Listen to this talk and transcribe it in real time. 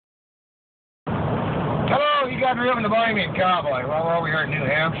got driven the Bohemian Cowboy. Well, we're over here in New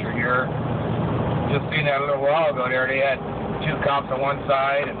Hampshire here. Just seen that a little while ago there. They had 2 cops on one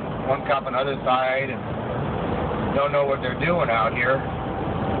side and 1 cop on the other side, and don't know what they're doing out here.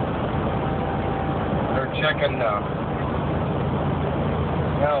 They're checking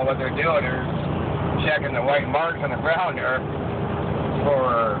what they're doing. They're checking the white marks on the ground there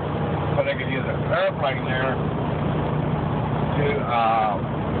so they could use an airplane there to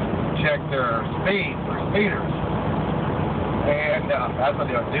check their speed for speeders. And that's what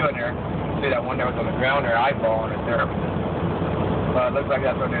they were doing there. See that one that was on the ground there, eyeballing it there. It looks like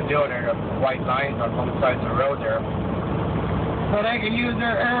that's what they're doing there, the white lines on both sides of the road there. So they can use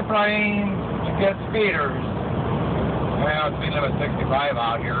their airplane to get speeders. Well, speed limit 65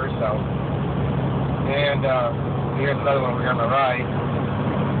 out here, so. And here's another one over here on the right.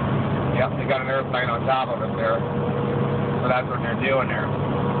 Yep, they got an airplane on top of it there. So that's what they're doing there.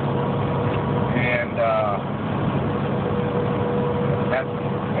 And that's,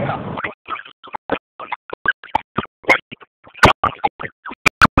 yeah.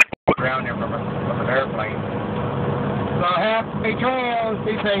 Around there from an airplane. So happy trails,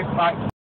 be safe, bye.